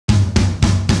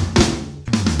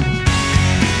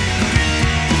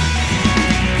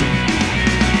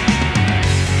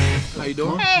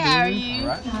you? All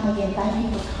right. Again,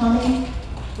 thank you for coming.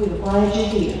 We're glad you're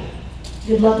here.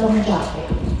 Good luck on the job fair.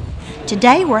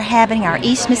 Today we're having our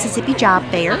East Mississippi Job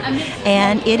Fair,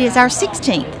 and it is our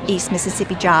 16th East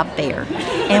Mississippi Job Fair.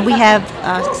 And we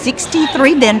have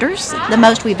 63 vendors, the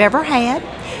most we've ever had,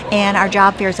 and our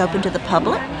job fair is open to the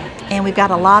public. And we've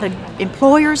got a lot of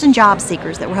employers and job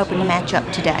seekers that we're hoping to match up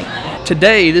today.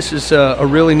 Today, this is a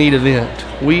really neat event.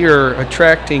 We are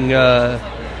attracting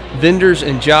vendors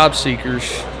and job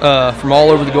seekers from all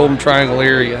over the Golden Triangle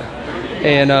area.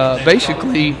 And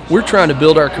basically, we're trying to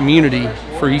build our community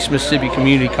for East Mississippi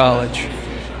Community College.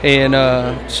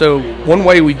 And so one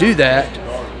way we do that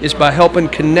is by helping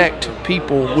connect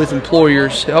people with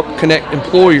employers, help connect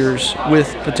employers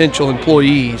with potential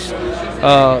employees.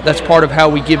 That's part of how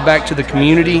we give back to the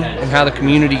community and how the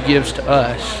community gives to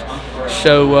us.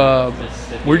 So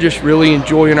we're just really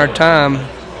enjoying our time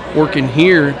working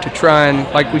here to try and,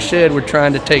 like we said, we're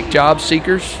trying to take job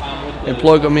seekers and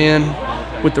plug them in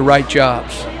with the right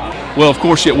jobs. Well, of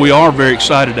course, we are very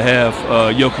excited to have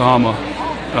Yokohama,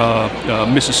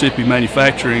 Mississippi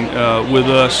Manufacturing with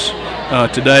us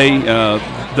today.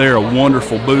 They're a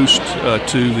wonderful boost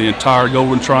to the entire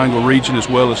Golden Triangle region as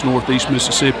well as Northeast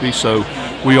Mississippi. So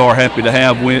we are happy to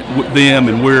have them,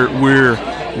 and we're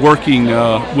working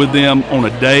with them on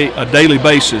a daily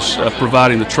basis,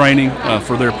 providing the training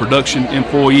for their production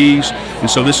employees. And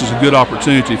so this is a good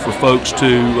opportunity for folks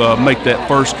to make that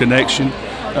first connection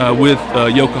with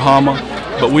Yokohama.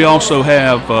 But we also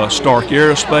have Stark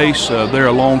Aerospace. They're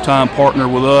a longtime partner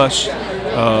with us.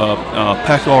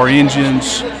 Packard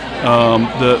Engines.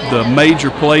 The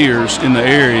major players in the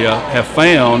area have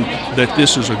found that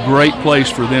this is a great place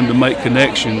for them to make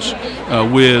connections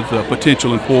with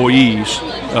potential employees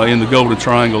in the Golden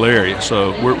Triangle area.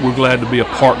 So we're glad to be a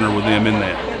partner with them in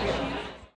that.